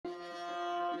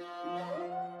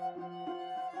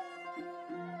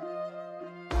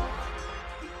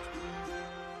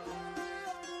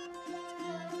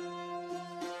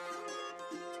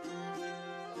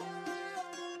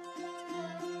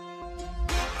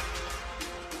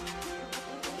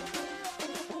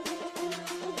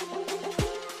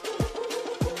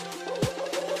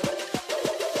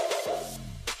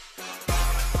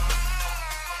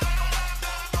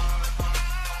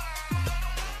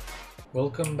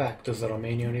Welcome back to the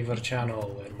Romanian Reaver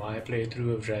channel and my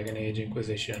playthrough of Dragon Age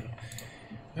Inquisition.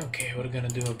 Okay, we're gonna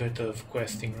do a bit of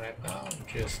questing right now,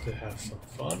 just to have some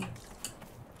fun.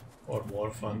 Or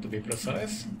more fun to be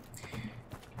precise.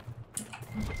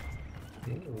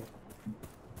 Ooh.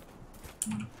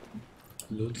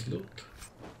 Loot.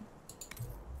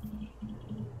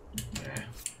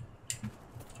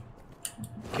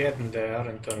 Getting there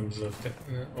in terms of the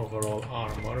overall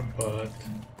armor, but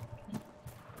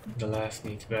the last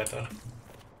needs better.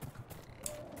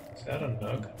 Is that a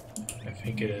nug? I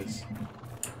think it is.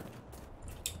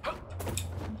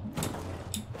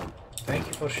 Thank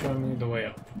you for showing me the way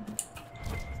up.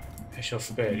 I shall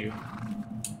spare you.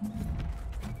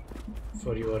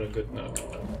 For you are a good nug.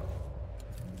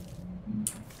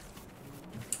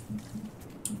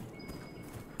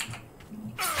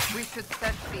 We should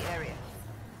search the area.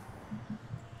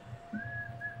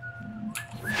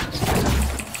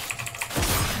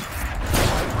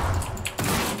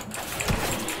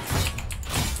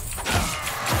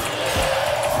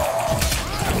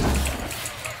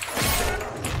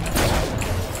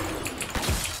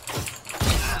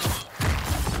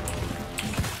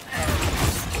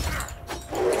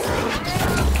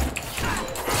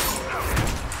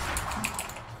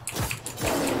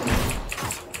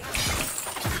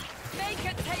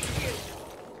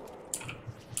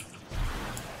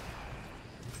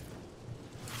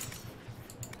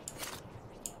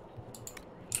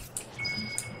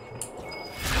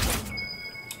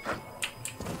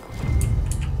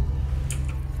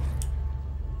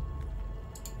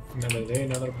 Another day,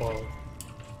 another ball.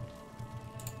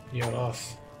 You're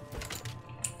off.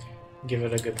 Give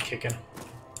it a good kicking.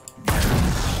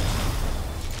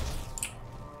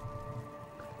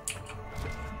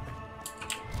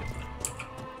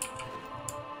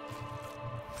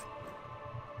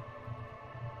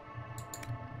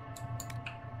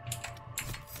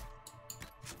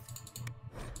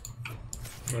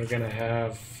 We're gonna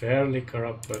have fairly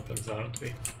corrupt weapons, aren't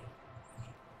we?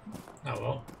 Oh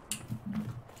well.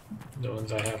 The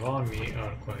ones I have on me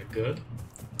are quite good.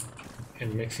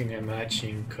 And mixing and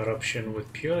matching corruption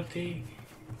with purity,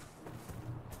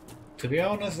 to be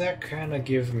honest, that kind of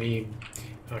gives me,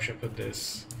 how should I put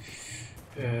this,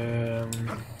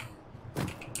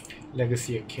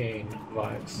 Legacy of Kain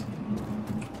vibes.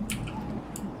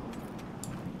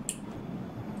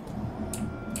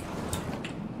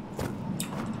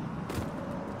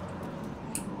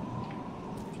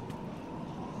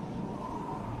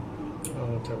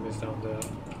 Oh, Turb is down there.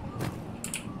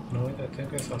 No, I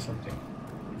think I saw something.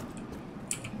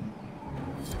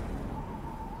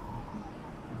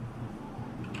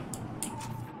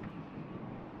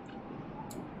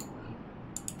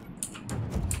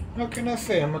 How can I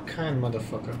say I'm a kind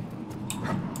motherfucker?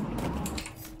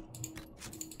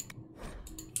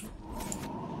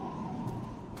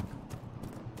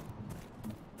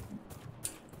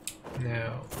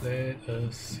 Now, let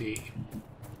us see.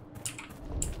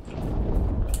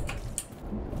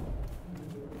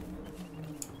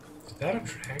 Is that a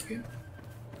dragon?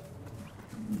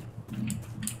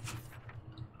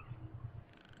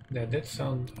 That did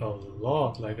sound a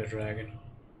lot like a dragon.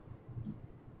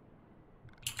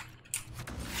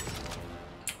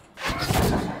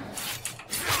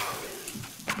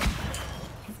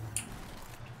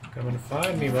 Come and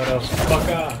find me,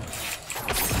 motherfucker!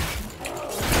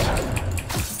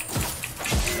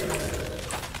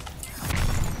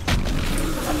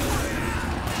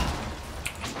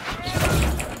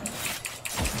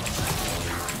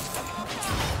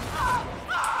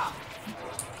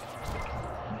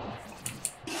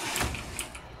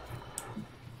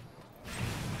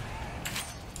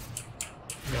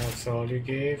 That's all you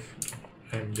gave?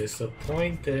 I'm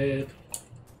disappointed.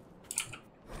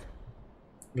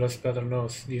 Blood spatter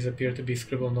notes. These appear to be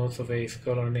scribbled notes of a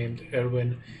scholar named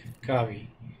Erwin Kavi.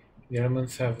 The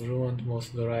elements have ruined most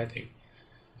of the writing.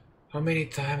 How many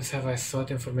times have I sought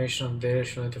information on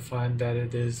Darish only to find that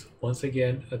it is, once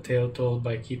again, a tale told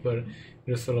by Keeper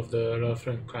Gristle of the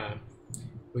Rufren clan?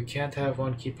 We can't have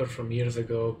one Keeper from years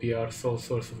ago be our sole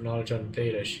source of knowledge on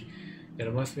Darish. There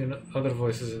must be other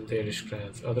voices in Darish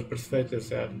clans, other perspectives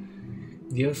that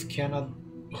the elves cannot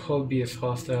all be as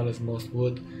hostile as most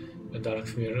would. A dark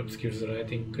smear obscures the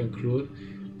writing, conclude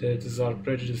that it is our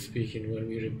prejudice speaking when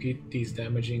we repeat these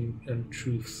damaging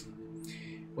untruths.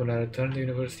 When I return to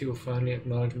university, we'll finally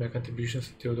acknowledge my contributions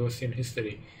to Theodosian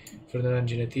history. Ferdinand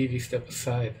Genetivi, step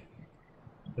aside.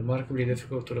 Remarkably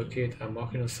difficult to locate, I'm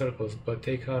walking in circles, but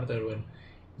take heart, Erwin.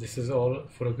 This is all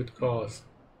for a good cause.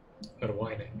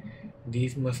 Erwine. There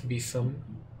must be someone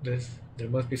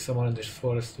in this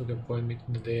forest who can point me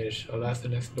to the Darish. I'll ask the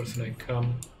next person I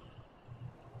come.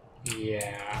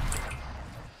 Yeah.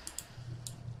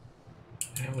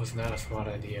 That was not a smart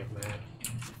idea, man.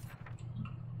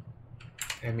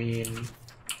 I mean,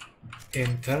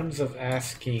 in terms of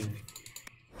asking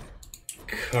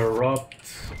corrupt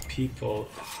people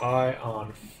high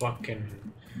on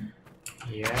fucking...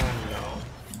 Yeah, no.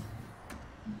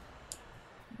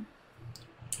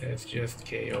 Let's just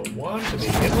KO one to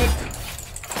begin with.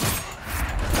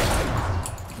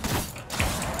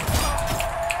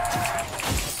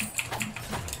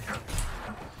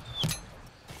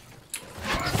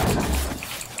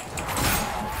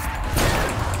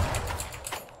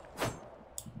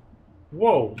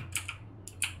 Whoa!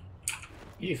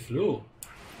 He flew.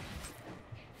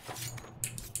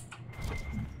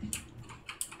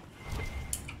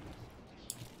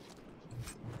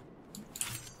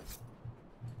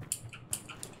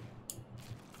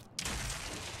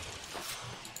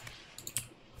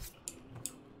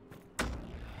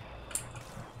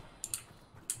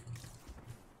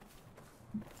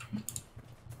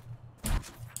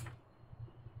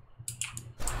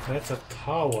 That's a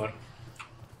tower.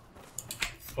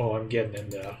 Oh, I'm getting in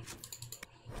there.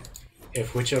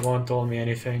 If Witcher 1 told me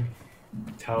anything,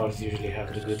 towers usually have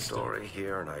the There's good a stuff. story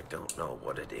here, and I don't know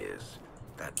what it is.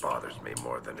 That bothers me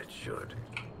more than it should.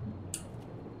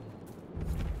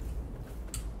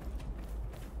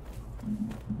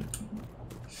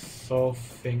 South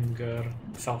finger.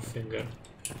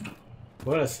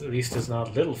 Well, at least it's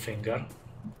not little finger.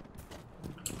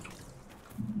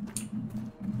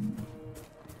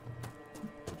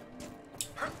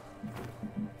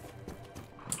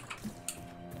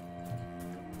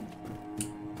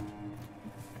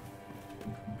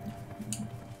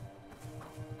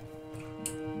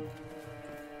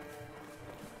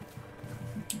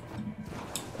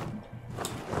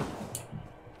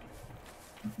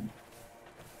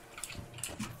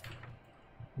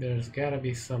 There's gotta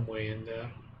be some way in there.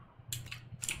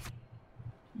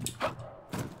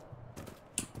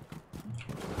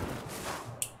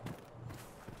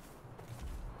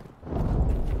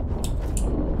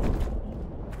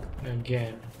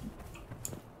 Again.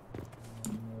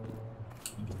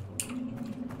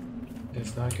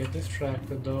 Let's not get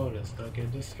distracted though, let's not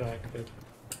get distracted.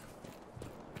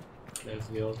 That's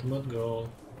the ultimate goal.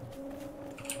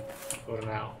 For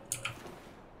now.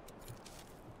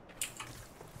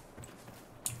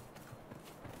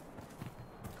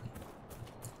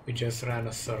 We just ran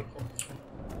a circle.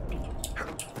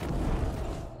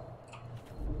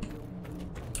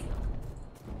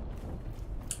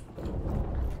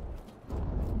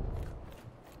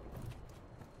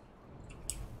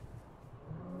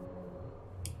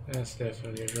 That's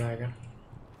definitely a dragon.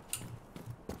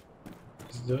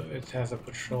 It has a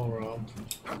patrol route.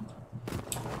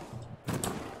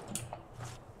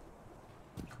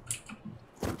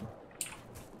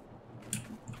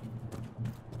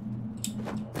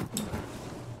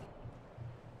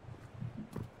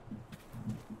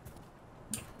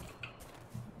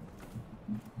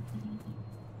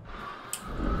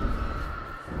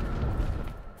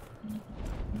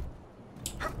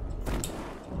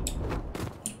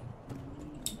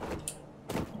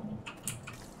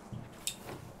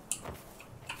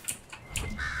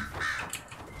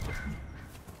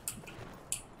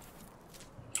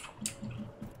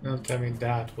 Don't tell me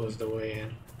that was the way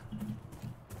in.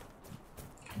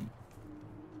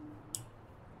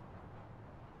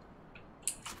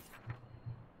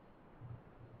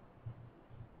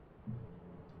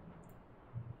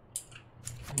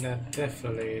 That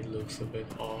definitely looks a bit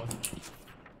odd.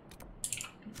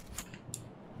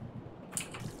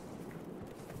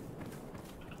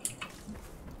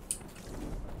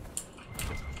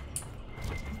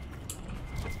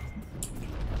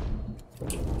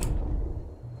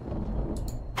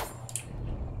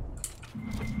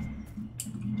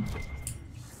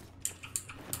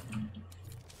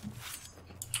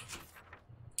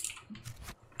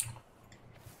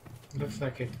 Looks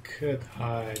like it could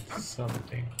hide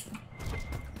something.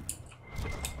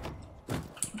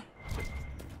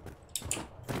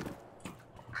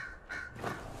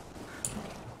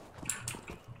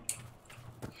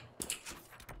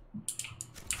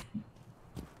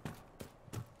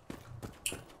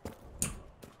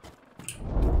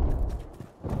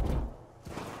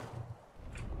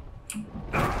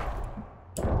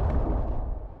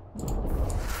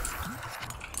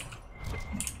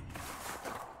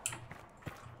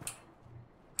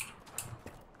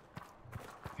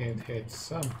 It hit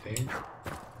something.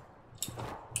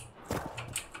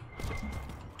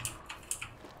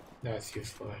 That's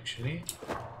useful actually.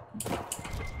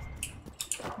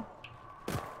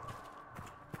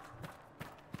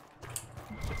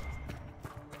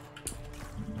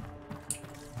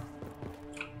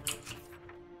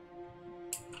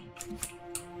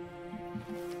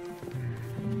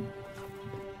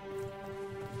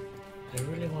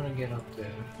 get up there?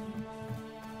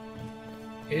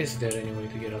 Is there any way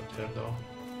to get up there though?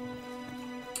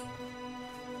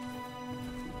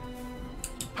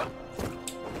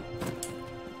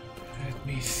 Let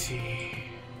me see.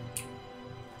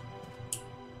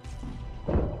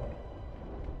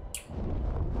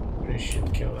 I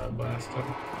should kill that bastard.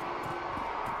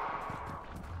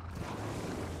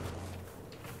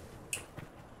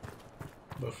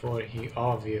 Before he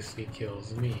obviously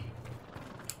kills me.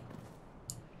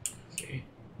 See,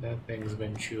 that thing's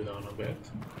been chewed on a bit.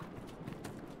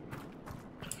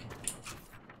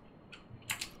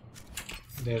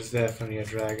 There's definitely a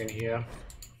dragon here.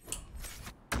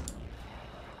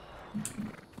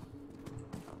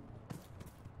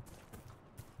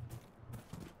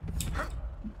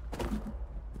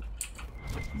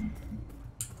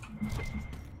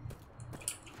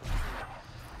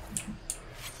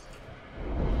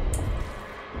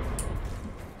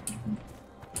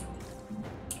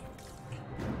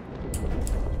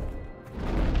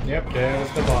 Yep,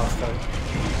 there's the bastard.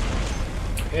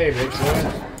 Hey, big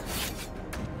boy.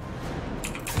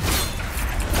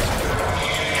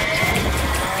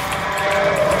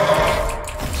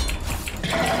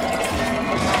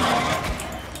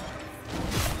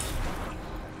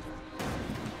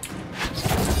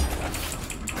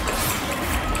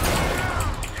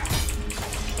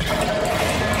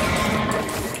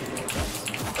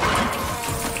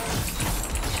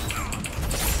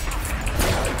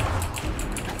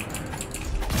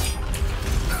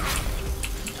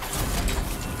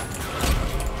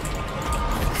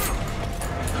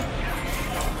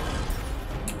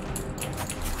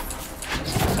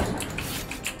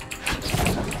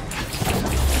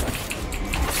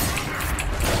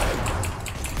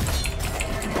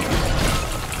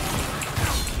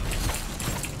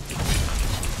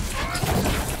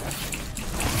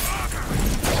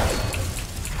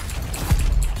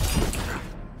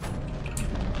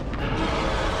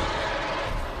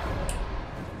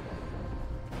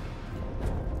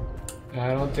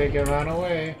 I don't think it ran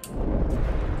away.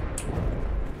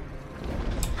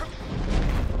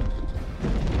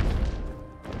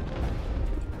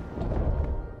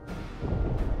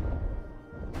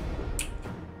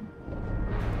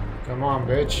 Come on,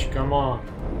 bitch, come on.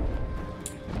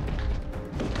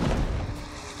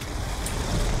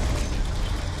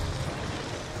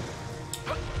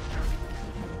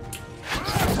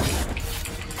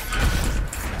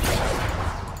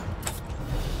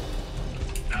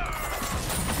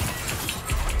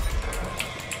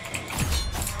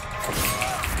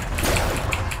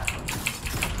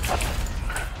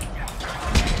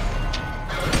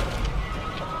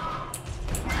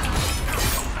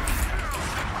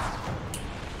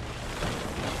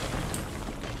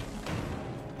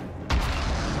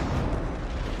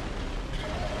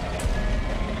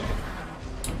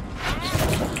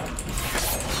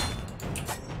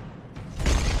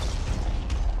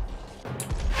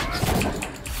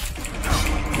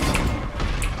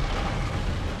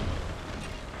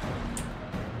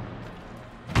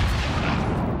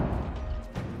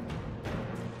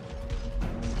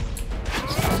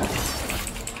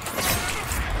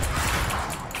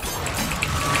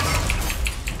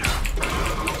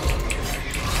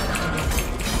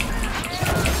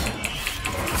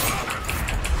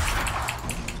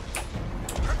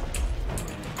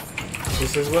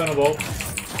 This is winnable.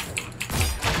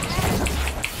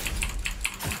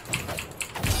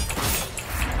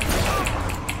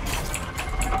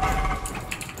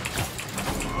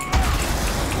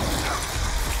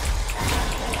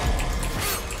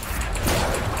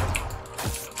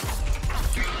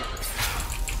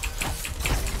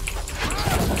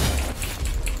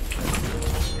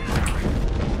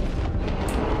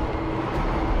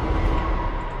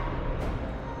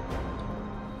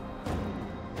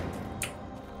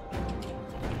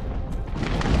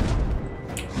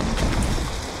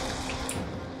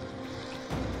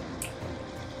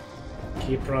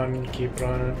 Keep running, keep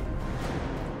running.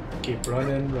 Keep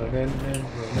running, running, and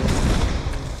running.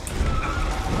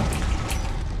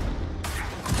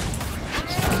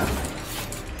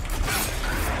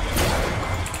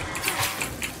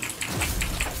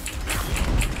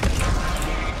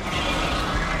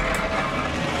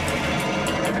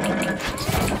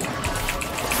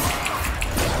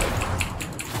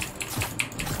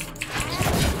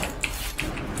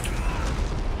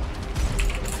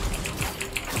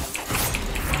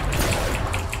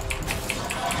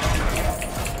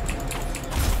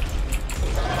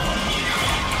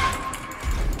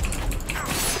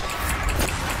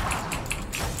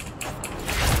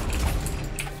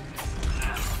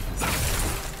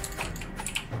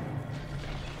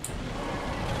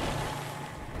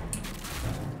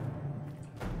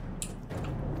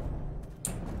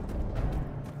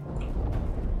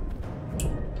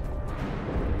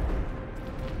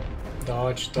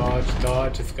 Dodge, dodge,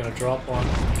 dodge. It's gonna drop one.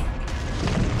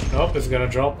 Nope, it's gonna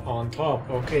drop on top.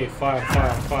 Okay, fire,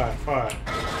 fire, fire, fire.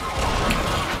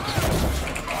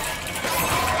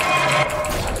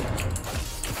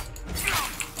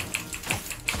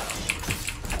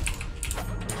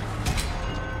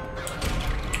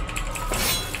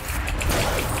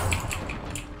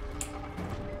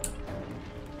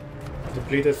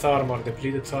 Depleted armor,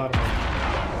 depleted armor.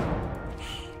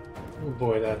 Oh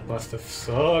boy, that must have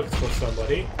sucked for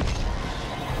somebody.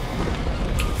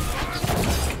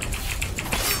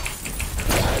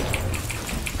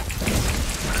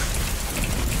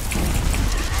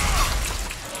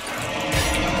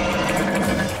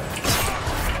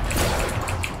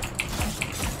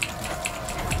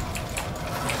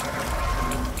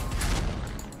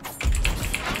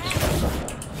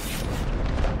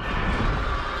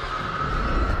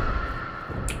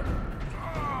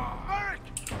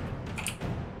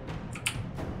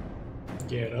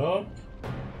 Get up.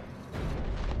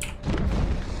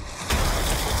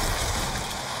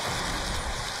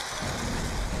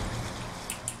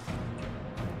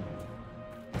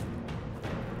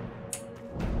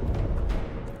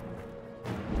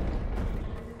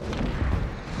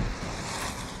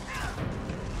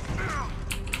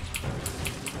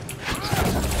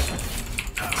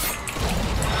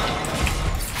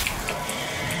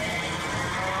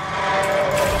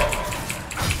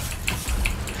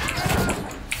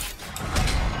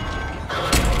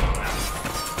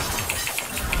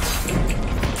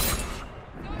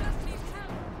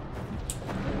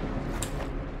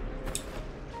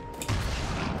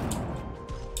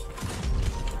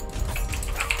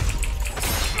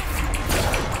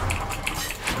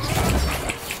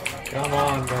 Come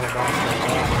on, go back.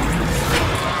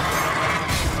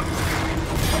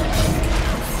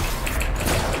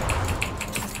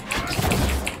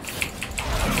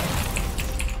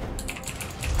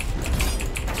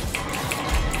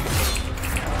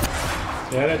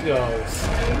 There it goes.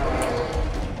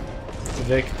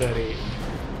 Victory.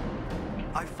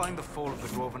 I find the fall of the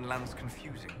Dwarven lands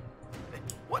confusing.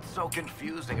 What's so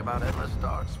confusing about endless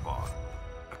darkspawn?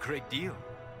 A great deal.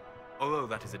 Although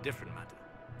that is a different matter.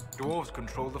 Dwarves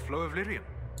control the flow of lyrium.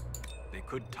 They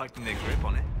could tighten their grip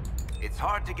on it. It's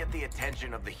hard to get the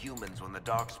attention of the humans when the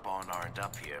darkspawn aren't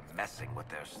up here messing with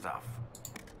their stuff.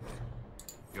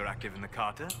 You're active in the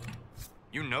Carter?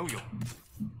 You know you're...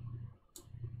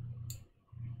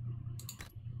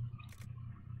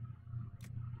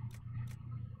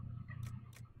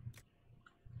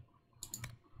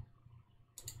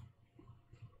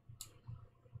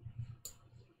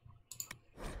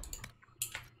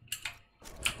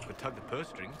 Tug the purse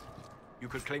strings, you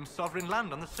could claim sovereign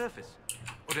land on the surface,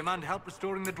 or demand help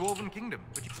restoring the Dwarven kingdom,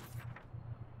 but you...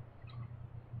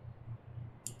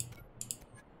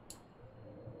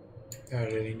 I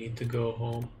really need to go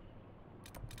home.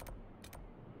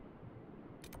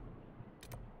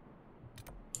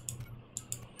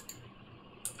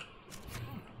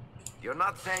 You're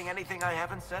not saying anything I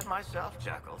haven't said myself,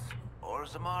 Jackals. Or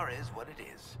Zamar is what it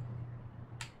is.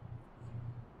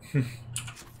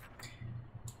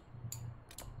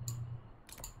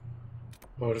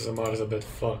 Or Zamar is a bit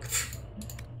fucked,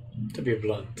 to be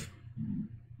blunt.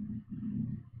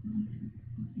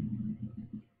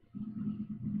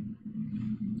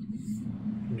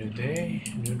 New day,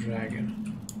 new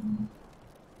dragon.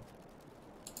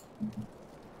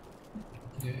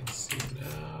 Let's see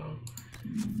now.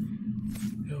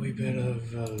 A wee bit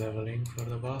of leveling for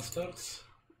the bastards.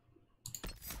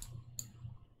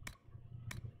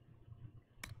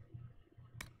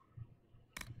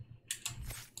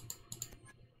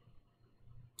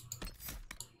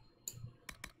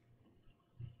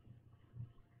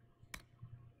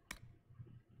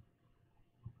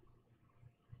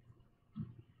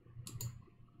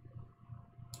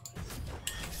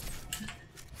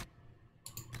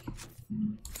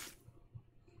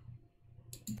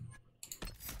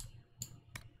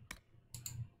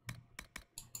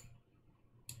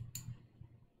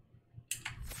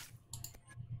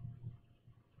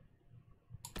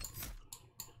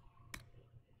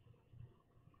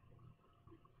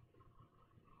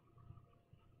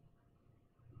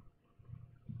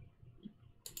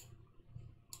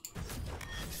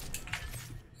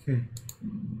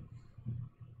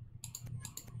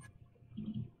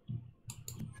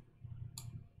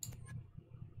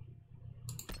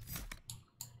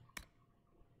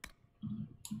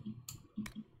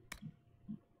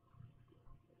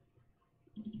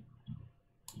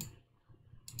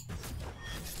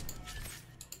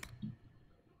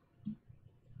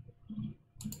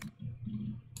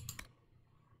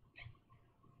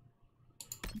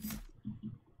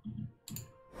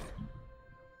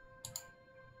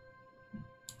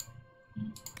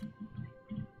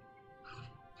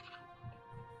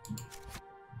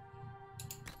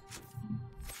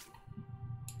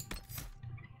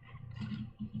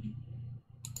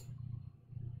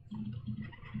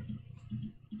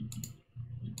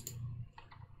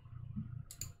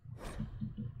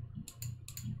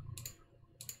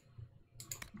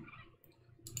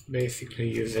 Basically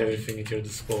use everything at your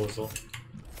disposal.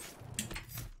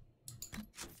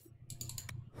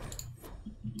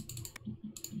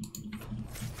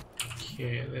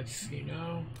 Okay, let's see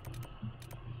now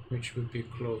which would be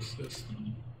closest.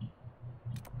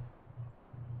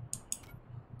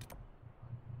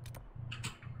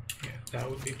 Yeah, that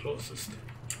would be closest.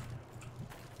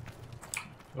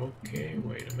 Okay,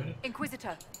 wait a minute.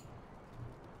 Inquisitor.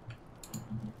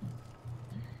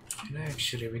 And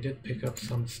actually, we did pick up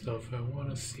some stuff I want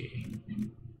to see.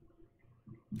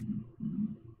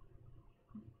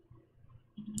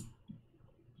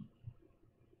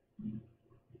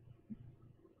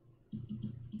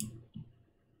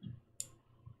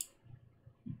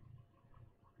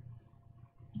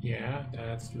 Yeah,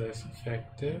 that's less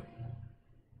effective.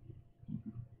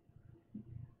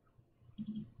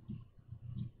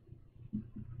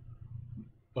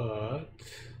 But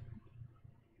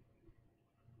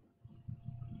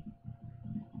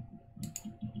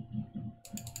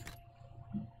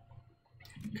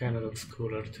kind of looks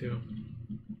cooler too.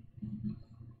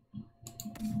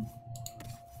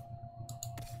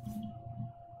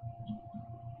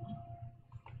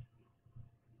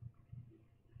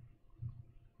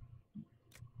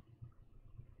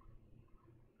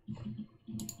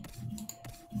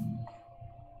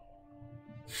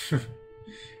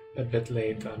 A bit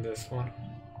late on this one.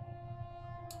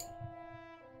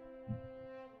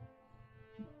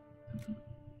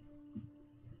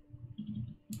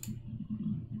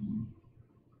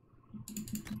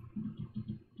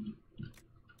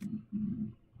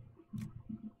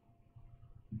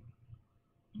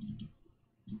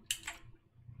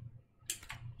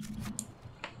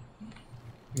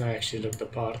 I actually looked the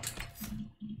part.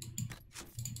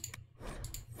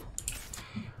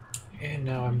 And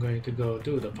now I'm going to go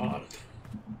do the part.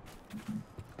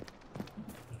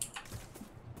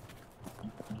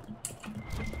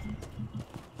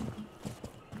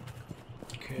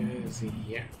 Cause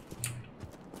yeah.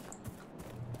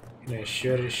 And I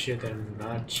sure as shit am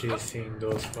not chasing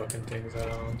those fucking things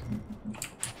around.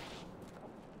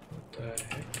 What the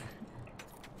heck?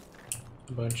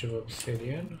 Bunch of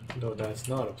obsidian, though that's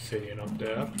not obsidian up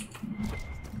there.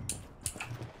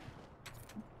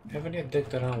 Haven't yet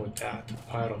dicked around with that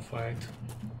pyrophyte.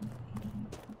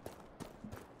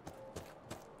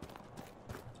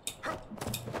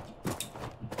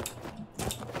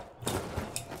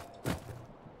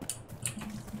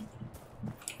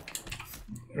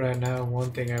 Right now,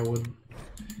 one thing I would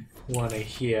want to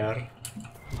hear,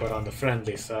 but on the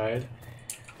friendly side,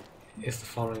 is the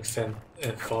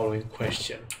following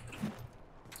question.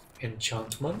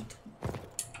 Enchantment?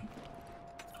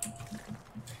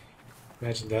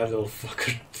 Imagine that little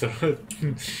fucker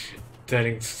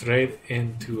turning straight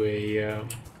into a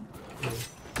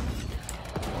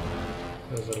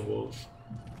those are wolves.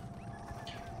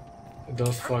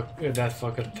 That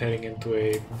fucker turning into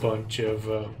a bunch of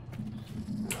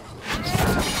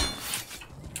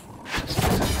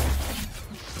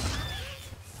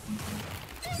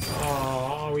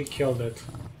oh, we killed it.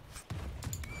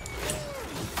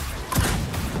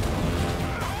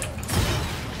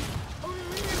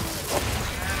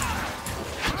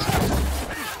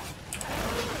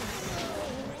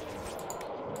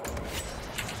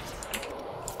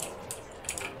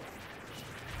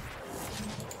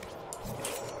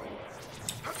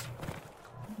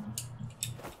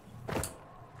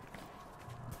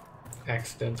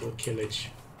 Accidental killage.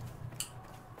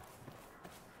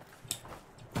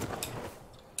 I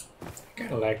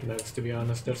kinda like nugs, to be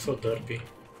honest, they're so derpy.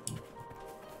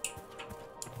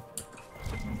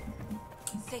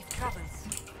 Safe travels.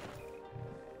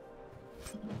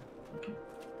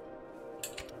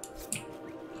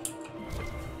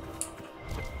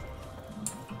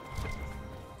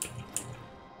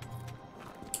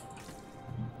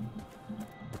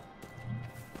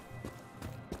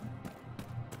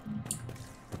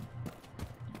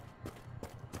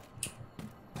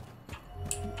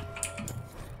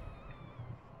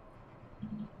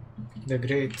 The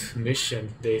Great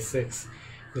Mission, Day 6.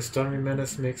 The stormy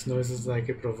menace makes noises like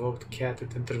a provoked cat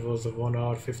at intervals of 1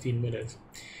 hour 15 minutes.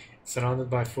 Surrounded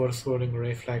by 4 swirling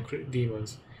wraith-like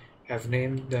demons. I've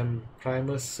named them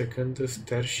Primus, Secundus,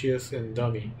 Tertius, and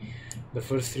Dummy. The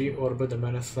first 3 orbit the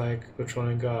menace-like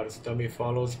patrolling guards. Dummy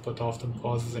follows, but often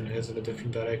pauses and heads in a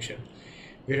different direction.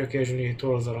 Very occasionally he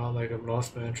twirls around like a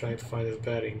lost man trying to find his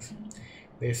bearings.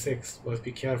 Day 6. Must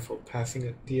be careful. Passing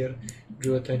a deer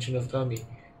drew attention of Dummy.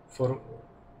 For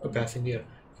a passing deer.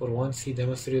 For once he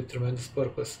demonstrated tremendous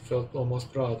purpose, felt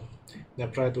almost proud.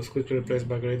 That pride was quickly replaced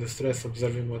by great distress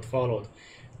observing what followed.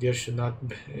 Deer should not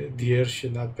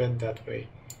bend that way.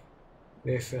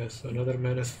 This says another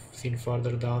menace seen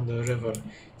farther down the river.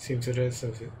 Seems it is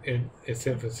in its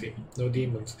infancy. No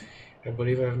demons. I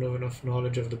believe I have no enough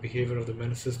knowledge of the behavior of the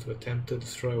menaces to attempt to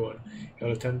destroy one. I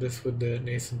will attempt this with the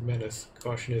nascent menace.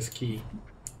 Caution is key.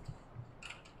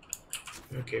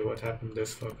 Okay, what happened to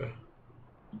this fucker?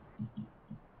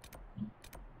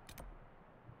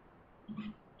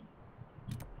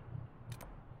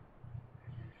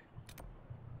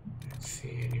 Let's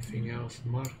see anything else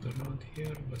marked around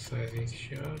here besides these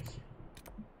shards.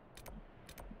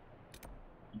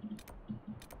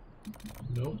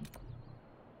 Nope.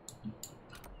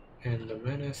 And the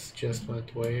menace just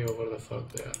went way over the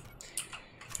fuck there.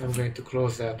 I'm going to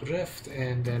close that rift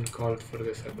and then call it for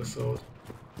this episode.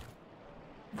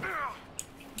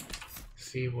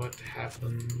 See what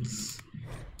happens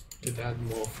to that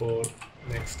mofo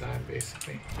next time,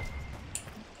 basically.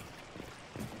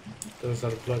 Those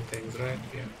are blood things, right?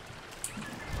 Yeah.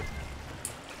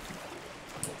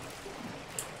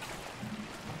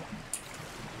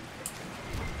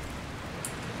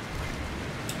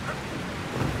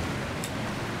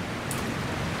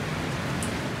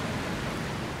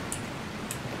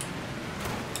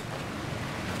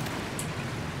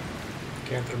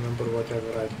 Can't remember what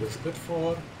override was good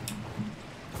for,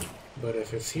 but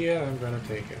if it's here, I'm gonna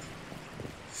take it.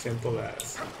 Simple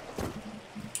as.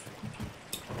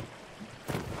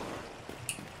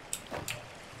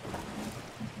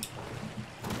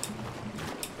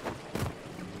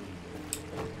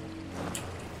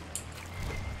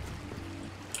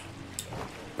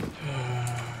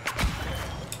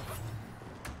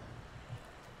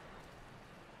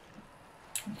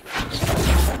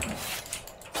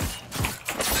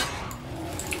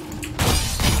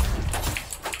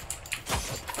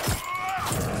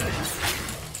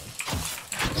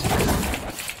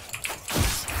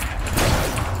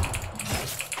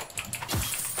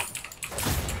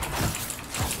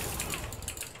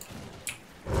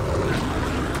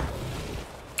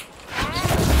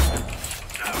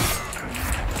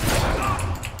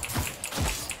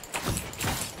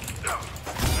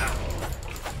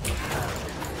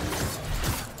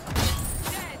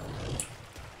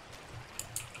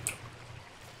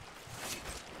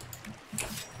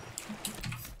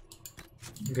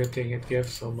 Good thing it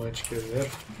gives so much, because they're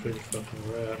pretty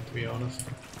fucking rare, to be honest.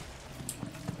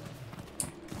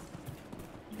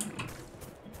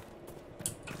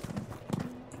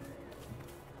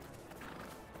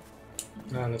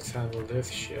 Now let's handle this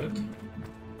shit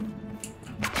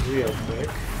real quick.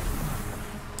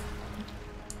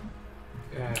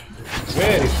 Yeah,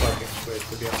 very fucking quick,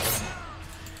 to be honest.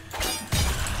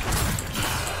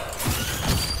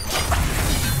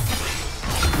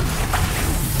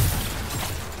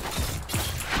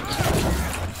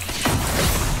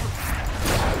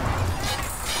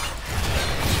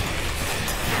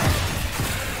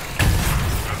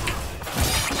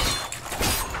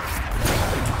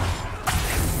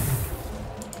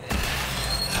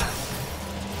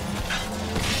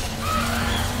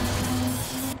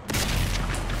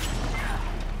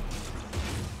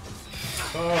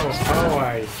 Oh,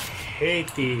 I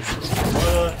hate these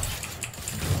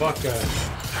motherfuckers.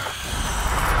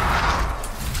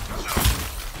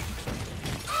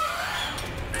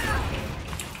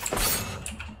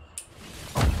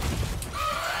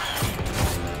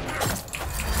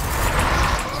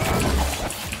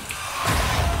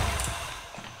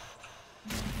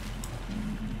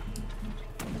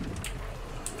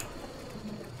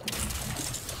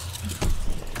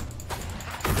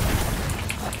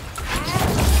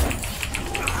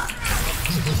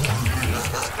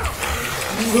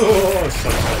 Oh,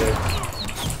 somebody.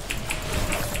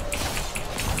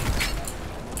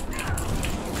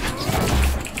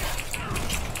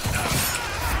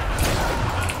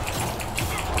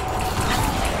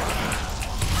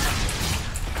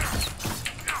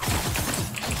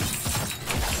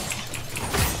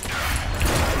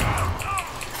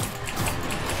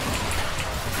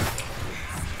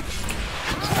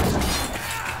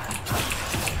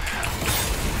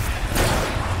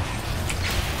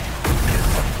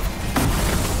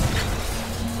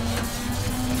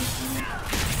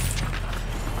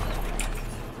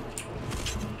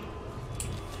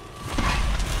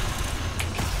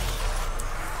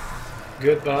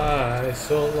 Goodbye,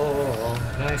 so long,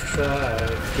 nice try,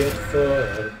 get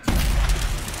fucked.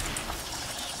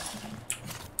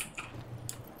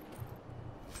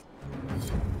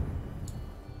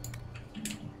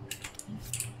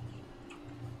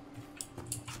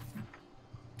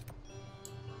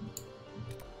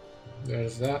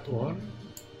 There's that one.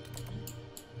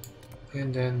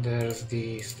 And then there's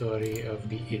the story of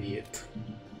the idiot.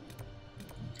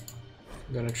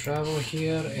 Gonna travel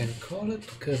here and call it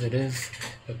because it is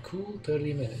a cool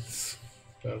 30 minutes.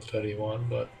 Well, 31,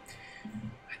 but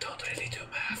I don't really do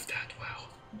math that well.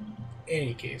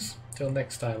 Any case, till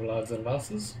next time, lads and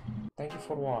lasses. Thank you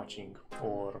for watching,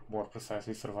 or more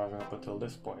precisely surviving up until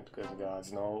this point, because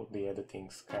guys know the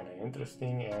editing's kinda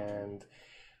interesting and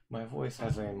my voice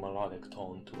has a melodic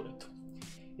tone to it.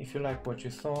 If you like what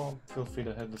you saw, feel free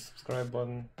to hit the subscribe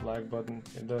button, like button.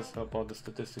 It does help out the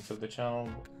statistics of the channel,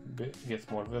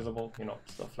 gets more visible, you know,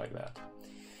 stuff like that.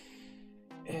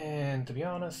 And to be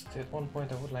honest, at one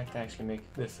point I would like to actually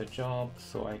make this a job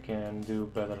so I can do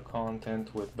better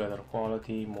content with better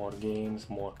quality, more games,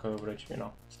 more coverage, you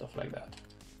know, stuff like that.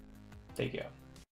 Take care.